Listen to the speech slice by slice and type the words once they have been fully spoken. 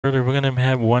Brother, we're gonna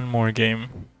have one more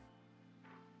game.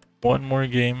 One more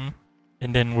game,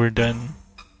 and then we're done.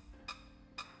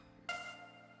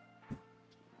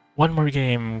 One more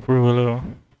game, Brulo.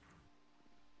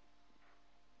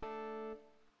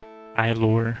 I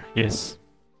lure, yes.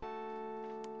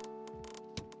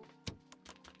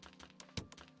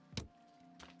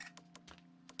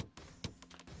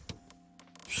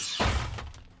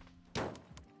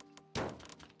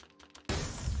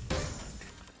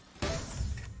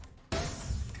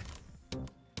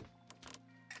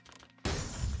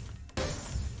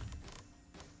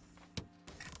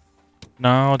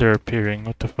 Now they're appearing,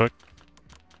 what the fuck?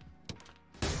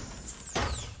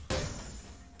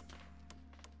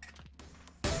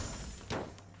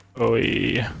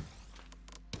 Oi.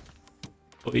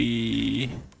 Oi.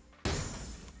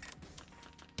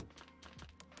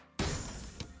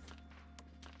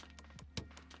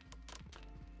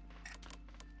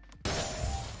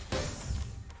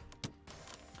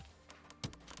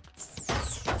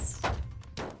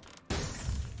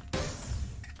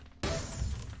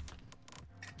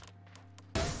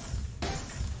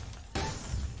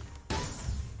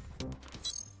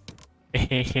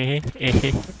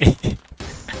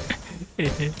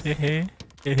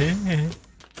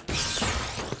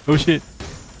 Oh shit.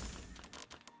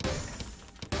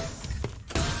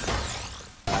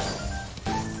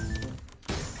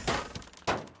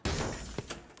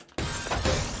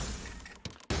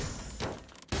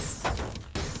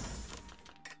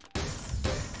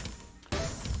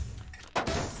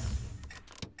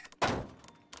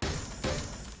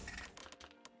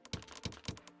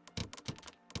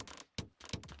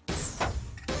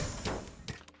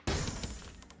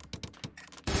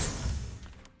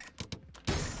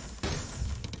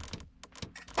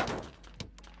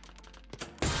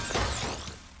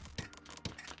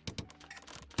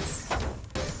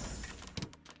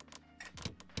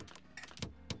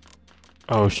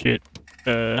 Oh shit.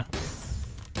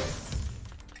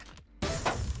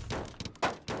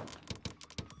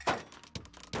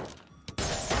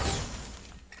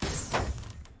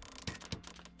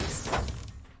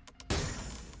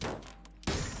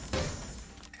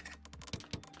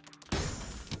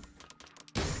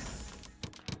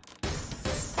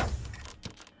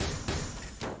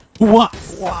 Wow!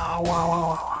 Wow! Wow!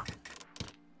 Wow!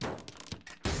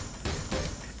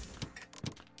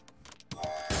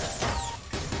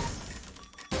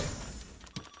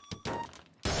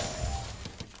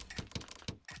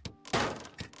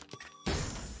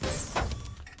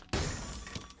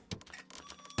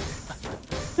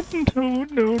 No!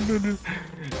 No! No! No!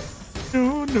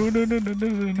 No! No! No! No! No!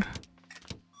 No! No!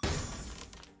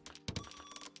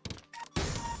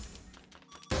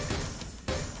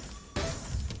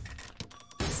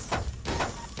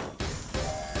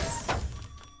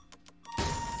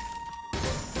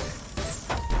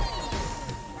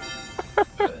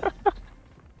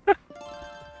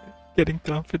 Getting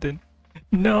confident.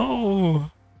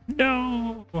 No!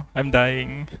 No! I'm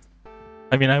dying.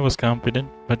 I mean, I was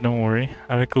confident, but don't worry.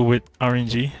 Areku with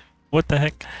RNG. What the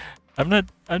heck? I'm not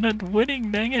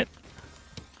winning, dang it!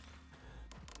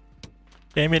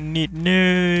 Damn it, neat.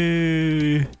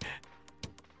 No!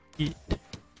 Eat.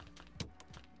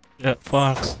 That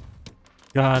fox.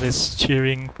 God is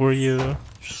cheering for you.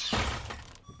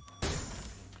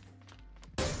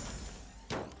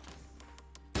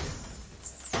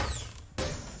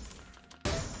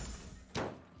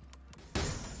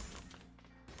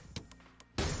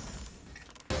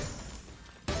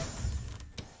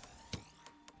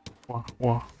 Wah,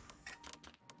 wah.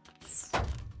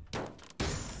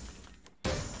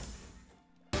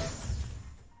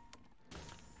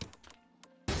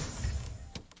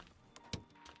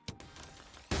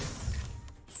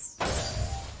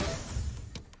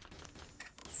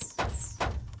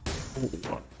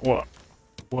 What?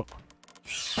 What?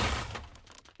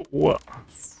 What?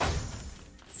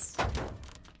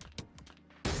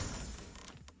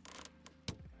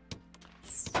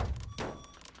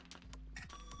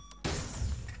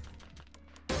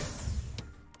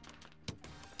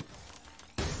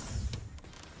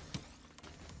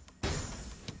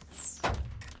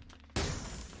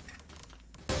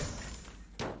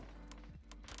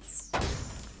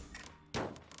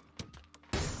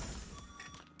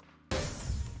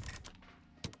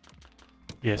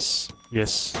 Yes,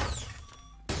 yes.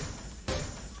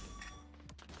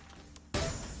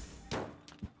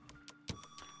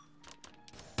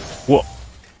 What?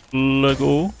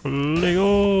 Lego,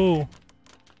 Lego.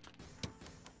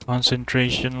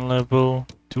 Concentration level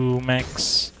to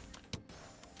max.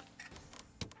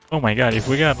 Oh my god, if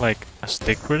we got like a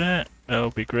stick for that, that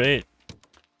would be great.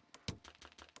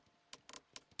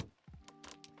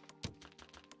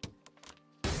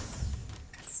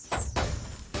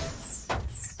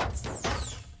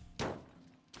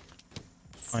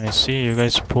 I see you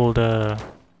guys pulled a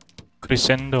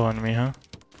crescendo on me, huh?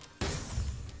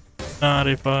 Not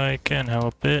if I can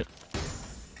help it.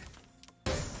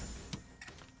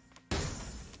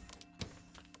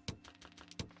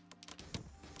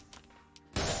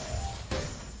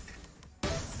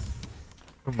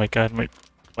 Oh my god,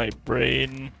 my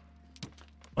brain.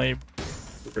 My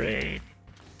brain.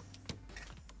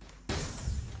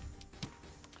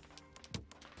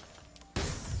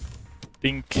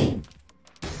 Think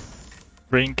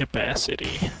brain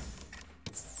capacity.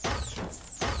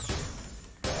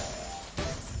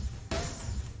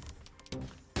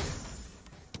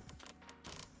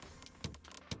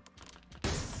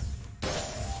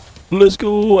 Let's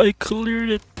go! I cleared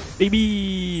it,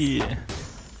 baby!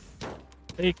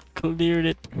 I cleared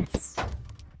it.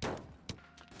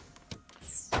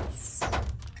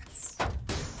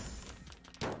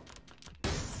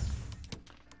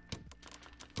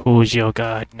 Who's your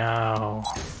god now?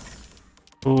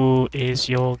 Who is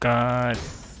your god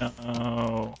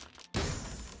now?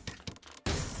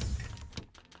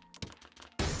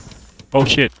 Oh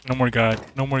shit, no more god.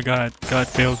 No more god. God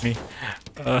failed me.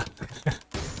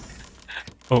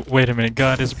 Oh, wait a minute.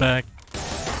 God is back.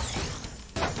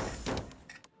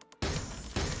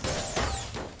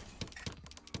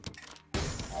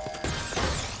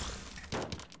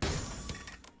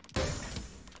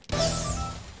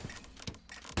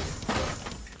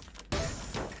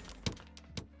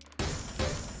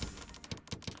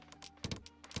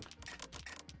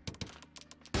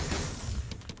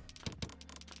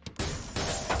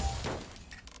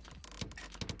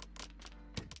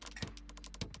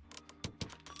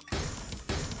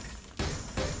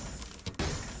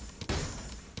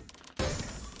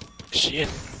 Shit.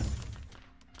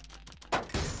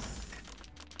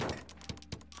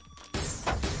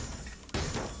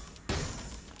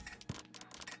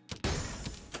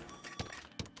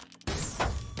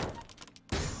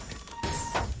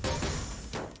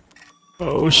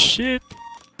 Oh shit.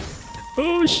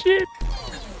 Oh shit.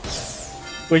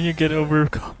 When you get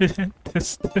overconfident,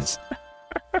 this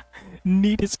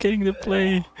Need is getting the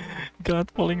play. God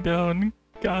falling down.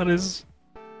 God has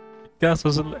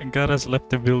left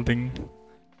the building.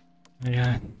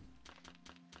 Yeah.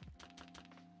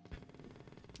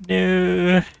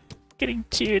 No. Getting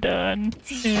cheered on.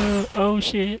 No. Oh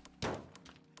shit.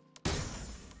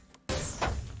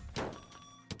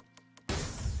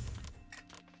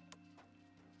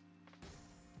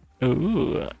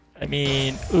 Ooh. I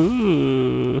mean,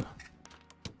 ooh.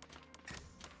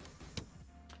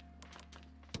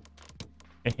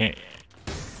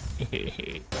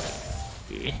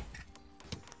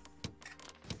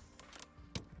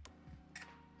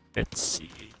 Let's see.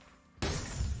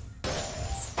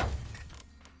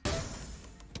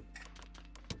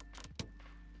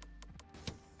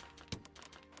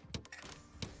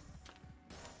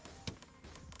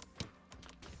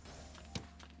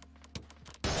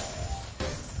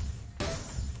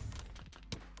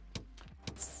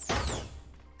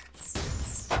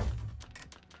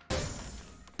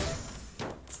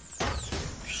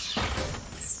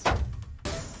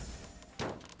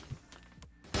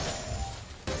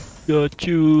 Got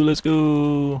you, let's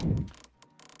go.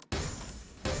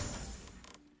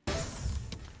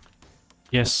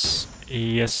 Yes,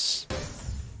 yes.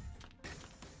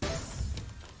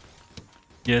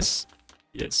 Yes,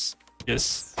 yes,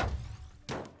 yes.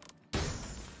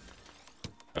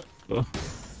 Oh.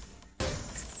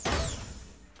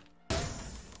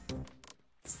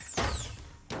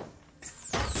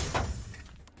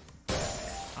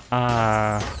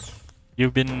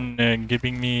 You've been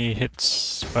giving me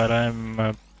hits, but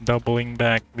I'm doubling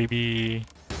back, maybe.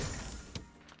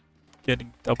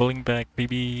 Doubling back,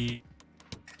 maybe.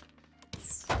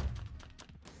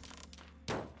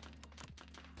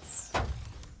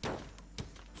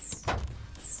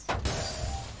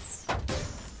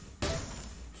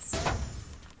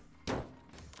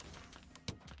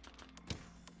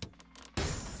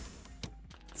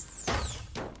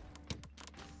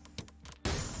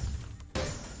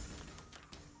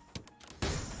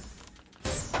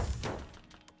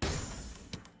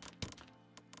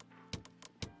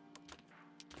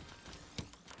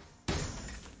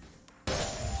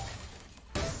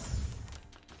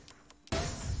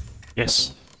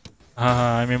 Yes.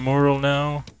 I'm immortal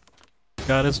now.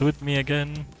 God is with me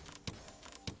again.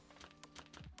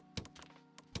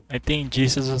 I think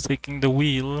Jesus is taking the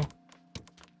wheel.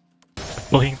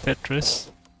 Playing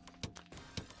Tetris.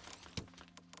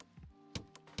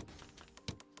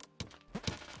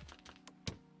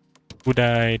 Who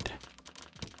died?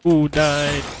 Who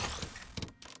died?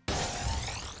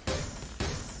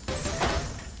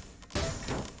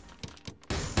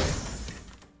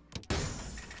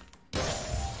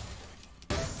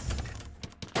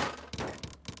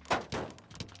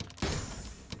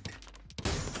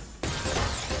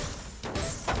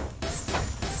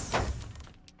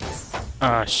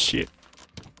 Ah, shit.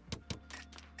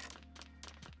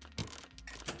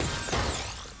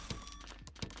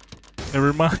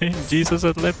 Never mind. Jesus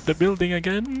had left the building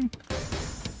again.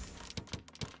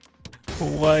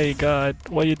 Why, God?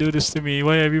 Why you do this to me?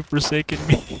 Why have you forsaken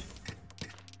me?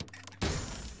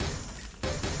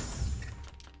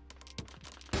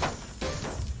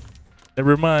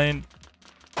 Never mind.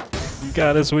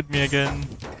 God is with me again.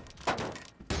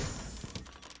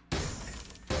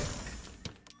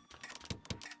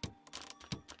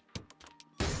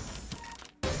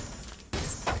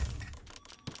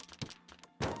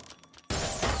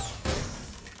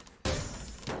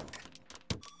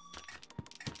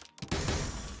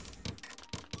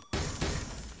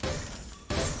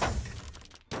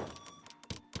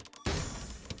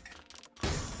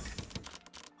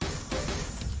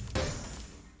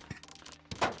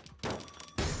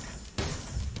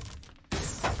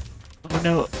 Oh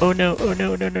no, oh no, oh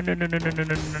no, no, no, no, no, no, no, no, no,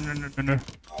 no, no, no, no, no.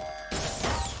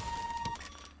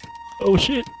 Oh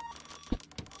shit.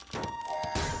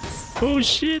 Oh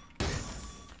shit.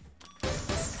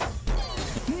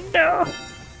 No.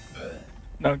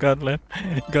 No, God left.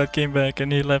 God came back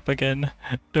and he left again.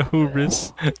 The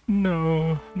hubris.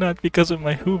 No, not because of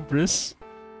my hubris.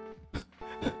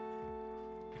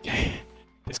 Okay.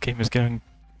 This game is going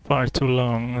far too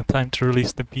long. Time to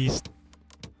release the beast.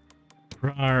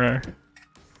 Rawr.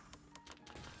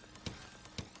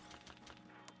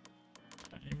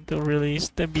 Time to release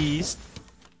the beast.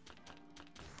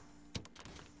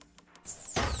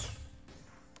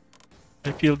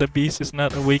 I feel the beast is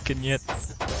not awakened yet.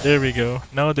 There we go.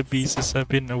 Now the beasts have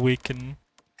been awakened.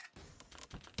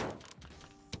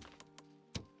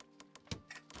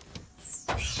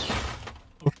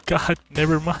 Oh god,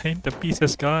 never mind. The beast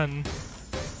has gone.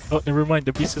 Oh, never mind.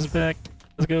 The beast is back.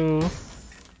 Let's go.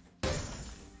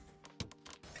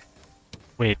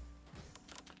 Wait.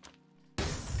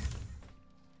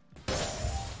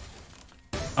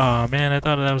 Aw, man, I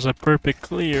thought that was a perfect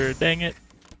clear. Dang it.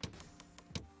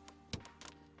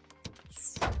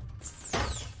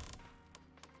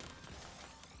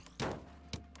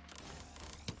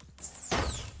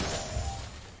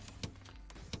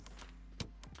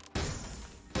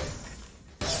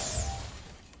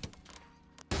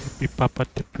 Papa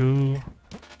Tapu.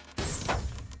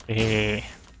 Hey.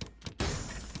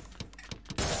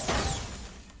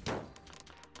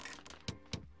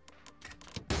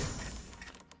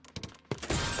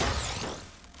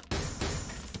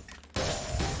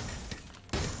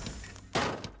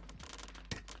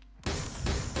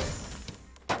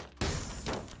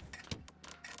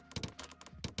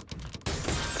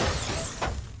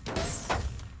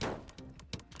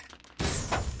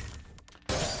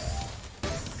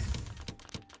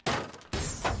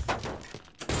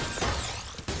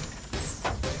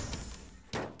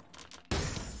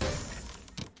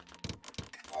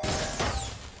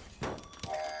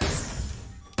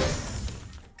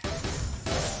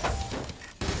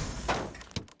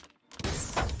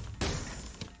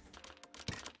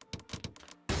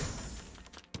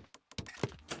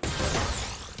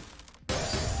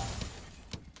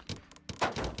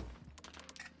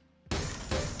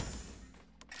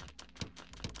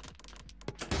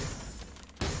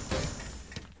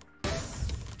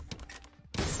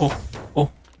 Oh,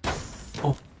 oh,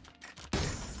 oh.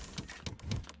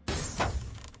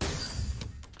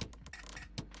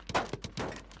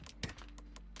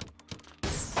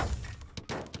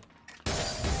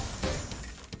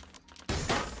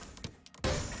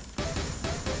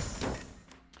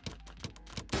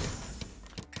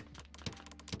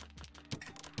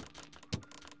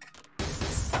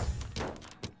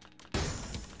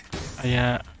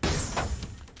 Yeah.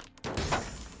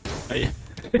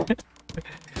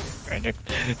 Dang it.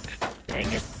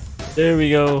 Dang it. There we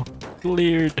go.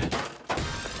 Cleared.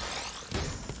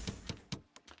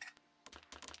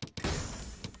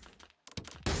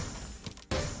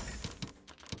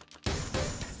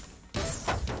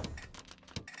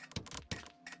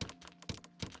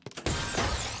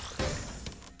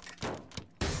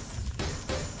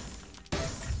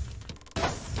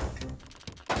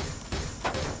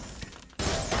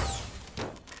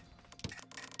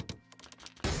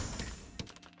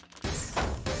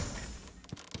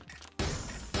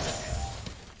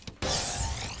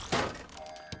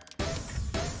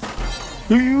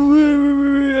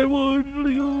 I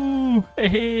won!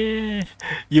 Hey,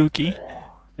 Yuki.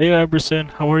 Hey, Iverson.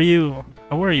 How are you?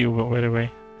 How are you, by the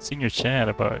way? It's in your chat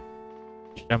about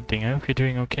something. I hope you're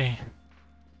doing okay.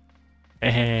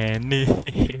 And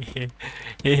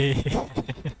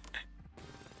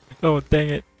oh, dang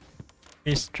it.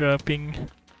 It's dropping.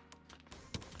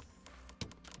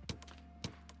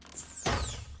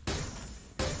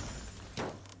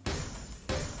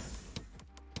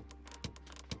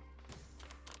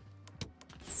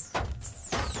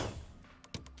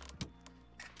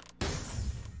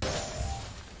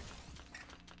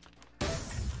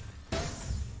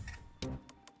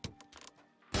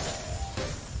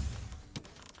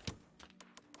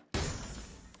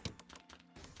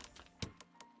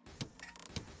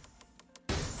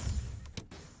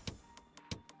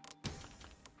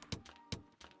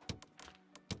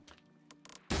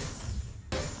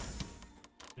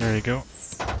 There you go.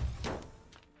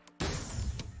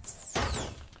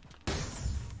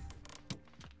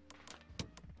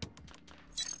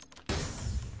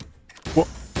 What?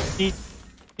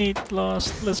 Neat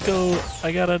lost. Let's go.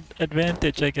 I got an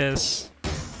advantage, I guess.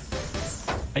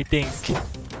 I think.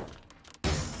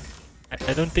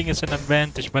 I don't think it's an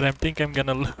advantage, but I think I'm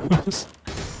gonna lose.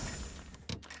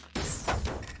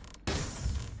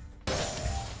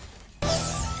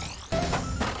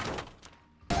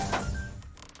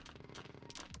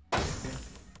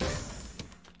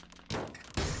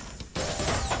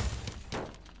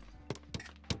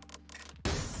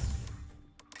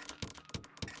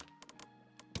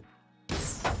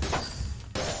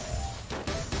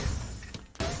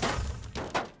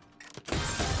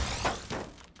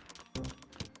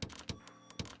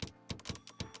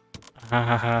 Ha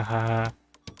ha ha ha.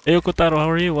 Hey Okotaro, how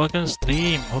are you? Welcome to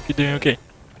stream. Hope you're doing okay.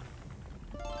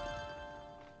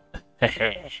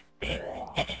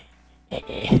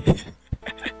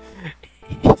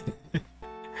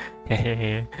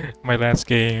 My last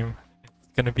game.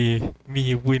 It's gonna be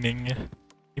me winning.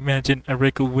 Imagine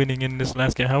Areku winning in this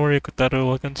last game. How are you, Okotaro?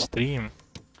 Welcome to stream.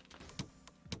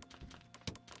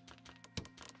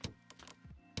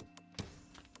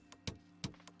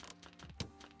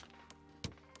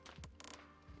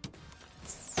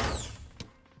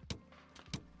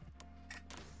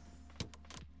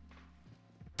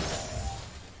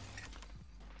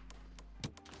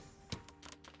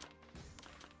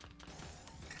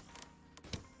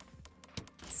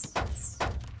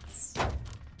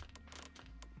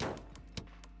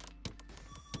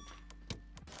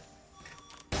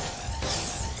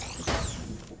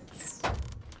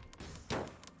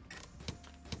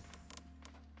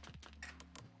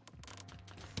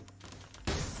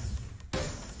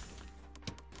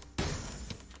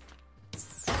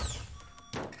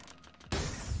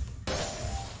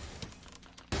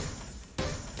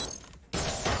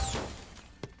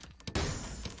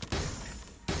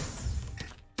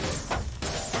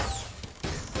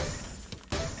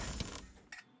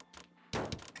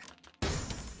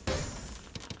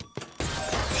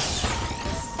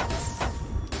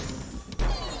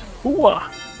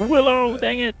 Willow,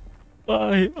 dang it!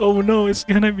 Why? Oh no, it's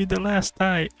gonna be the last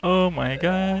tie. Oh my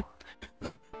god.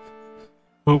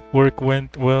 Hope work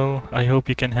went well. I hope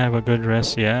you can have a good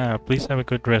rest. Yeah, please have a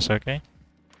good rest, okay?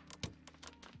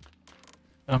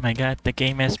 Oh my god, the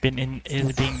game has been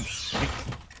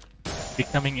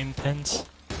becoming intense.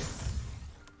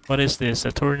 What is this?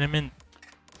 A tournament?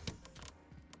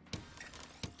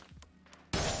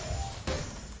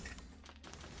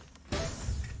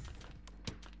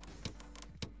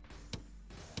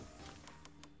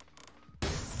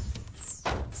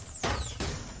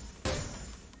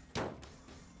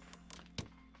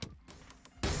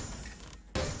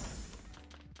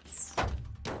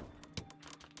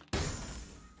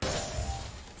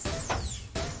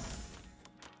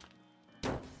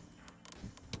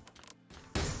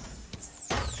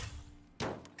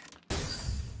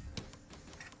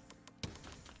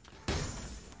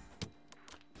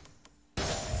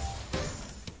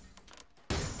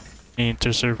 Need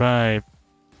to survive.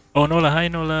 Oh, Nola, hi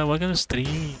Nola, welcome to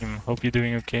stream. Hope you're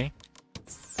doing okay.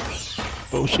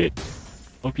 Oh shit.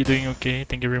 Hope you're doing okay.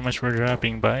 Thank you very much for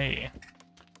dropping by.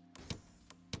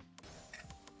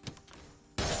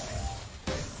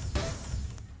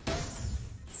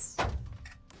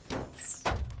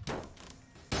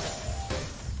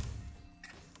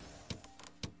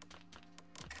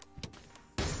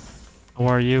 How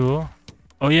are you?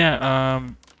 Oh yeah,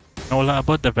 Nola,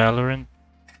 about the Valorant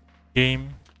game.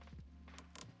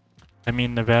 I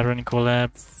mean the Valorant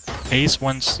collab. Ace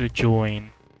wants to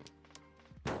join.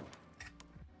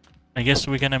 I guess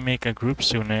we're gonna make a group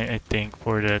soon, I think,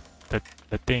 for the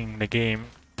game.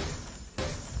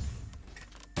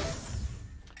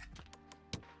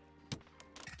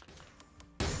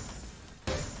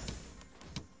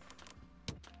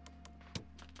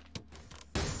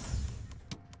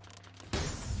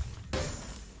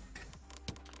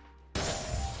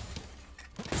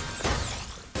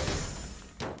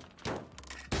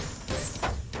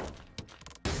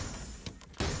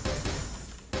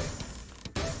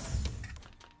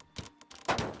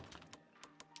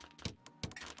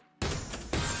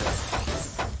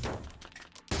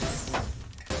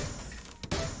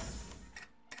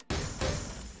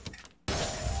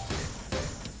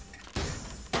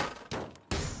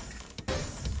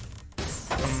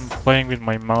 Playing with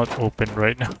my mouth open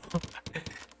right now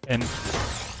and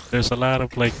there's a lot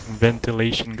of like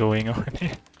ventilation going on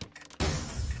here.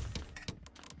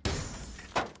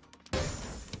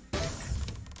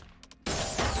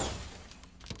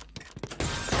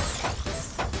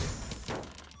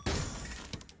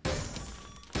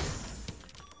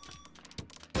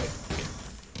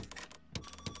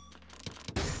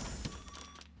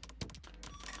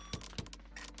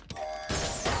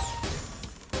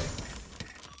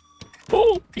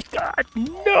 god,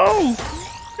 no!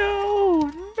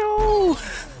 No! No!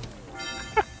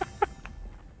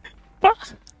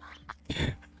 Fuck!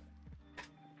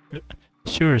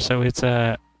 Sure, so it's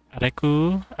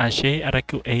Areku, Ashe,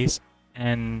 Areku Ace,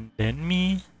 and then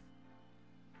me.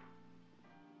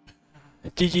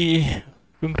 GG!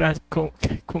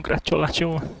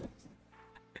 Congratulations!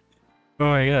 Oh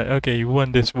my god, okay, you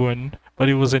won this one. But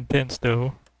it was intense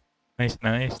though. Nice,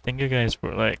 nice. Thank you guys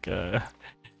for like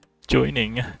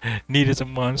joining. Needed a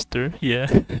monster, yeah.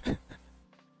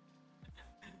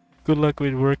 Good luck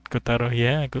with work, Kotaro.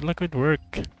 Yeah, good luck with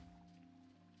work.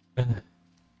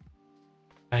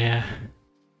 Yeah.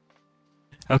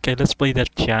 Okay, let's play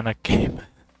that Chiana game.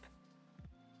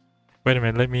 Wait a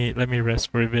minute, let me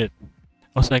rest for a bit.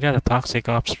 Also, I got a toxic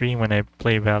off stream when I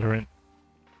play Valorant.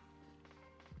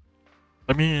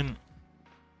 I mean,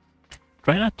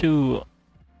 try not to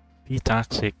be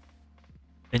toxic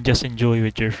and just enjoy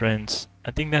with your friends.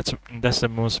 I think that's the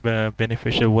most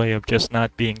beneficial way of just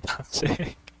not being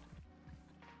toxic.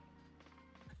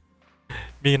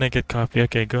 Me and I get coffee.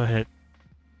 Okay, go ahead.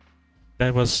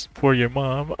 That was for your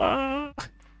mom. Ah.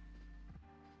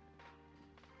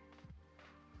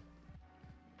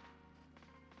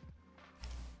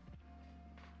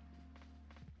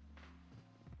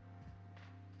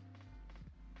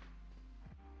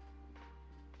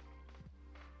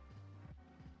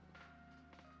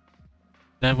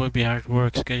 That would be hard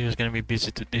work. Schedule's gonna be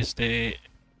busy to this day,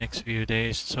 next few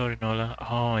days. Sorry, Nola.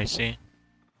 Oh, I see.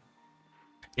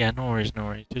 Yeah, no worries, no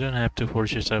worries. You don't have to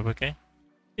force yourself, okay?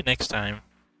 See you next time.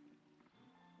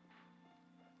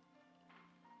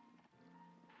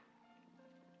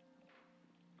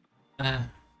 Yeah,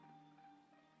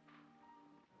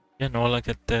 Nola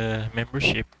got the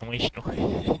membership. Noise,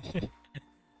 noise.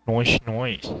 Noise,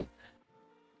 noise.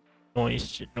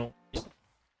 Noise, noise.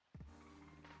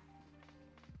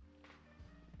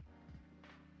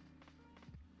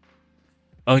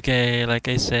 Okay, like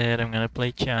I said, I'm gonna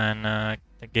play China,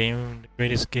 the game, the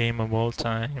greatest game of all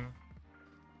time.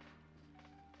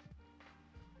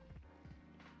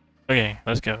 Okay,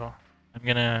 let's go. I'm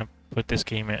gonna put this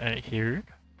game here.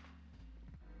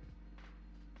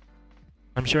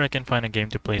 I'm sure I can find a game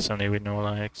to play someday with no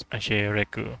likes. Ashe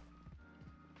Areku.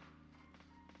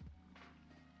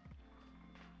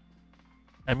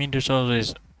 I mean, there's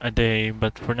always a day,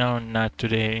 but for now, not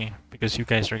today, because you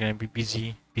guys are gonna be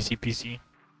busy, busy.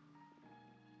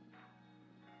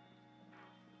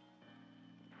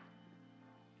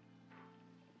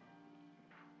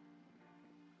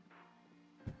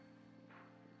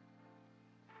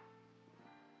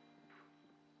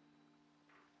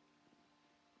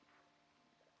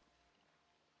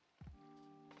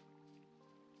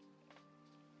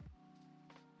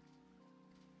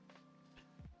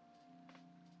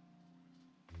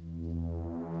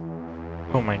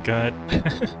 Oh my god.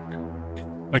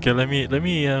 Okay, let me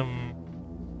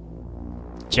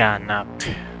Janak.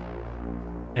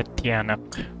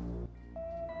 Etianak.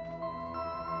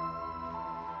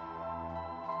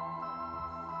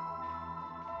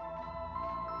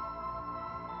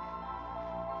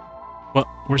 What?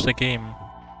 Where's the game?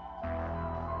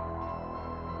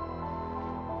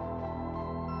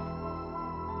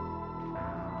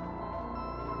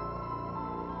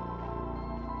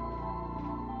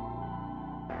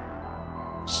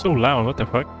 So loud, what the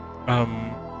fuck?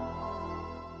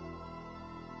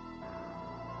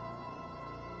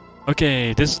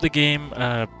 Okay, this is the game.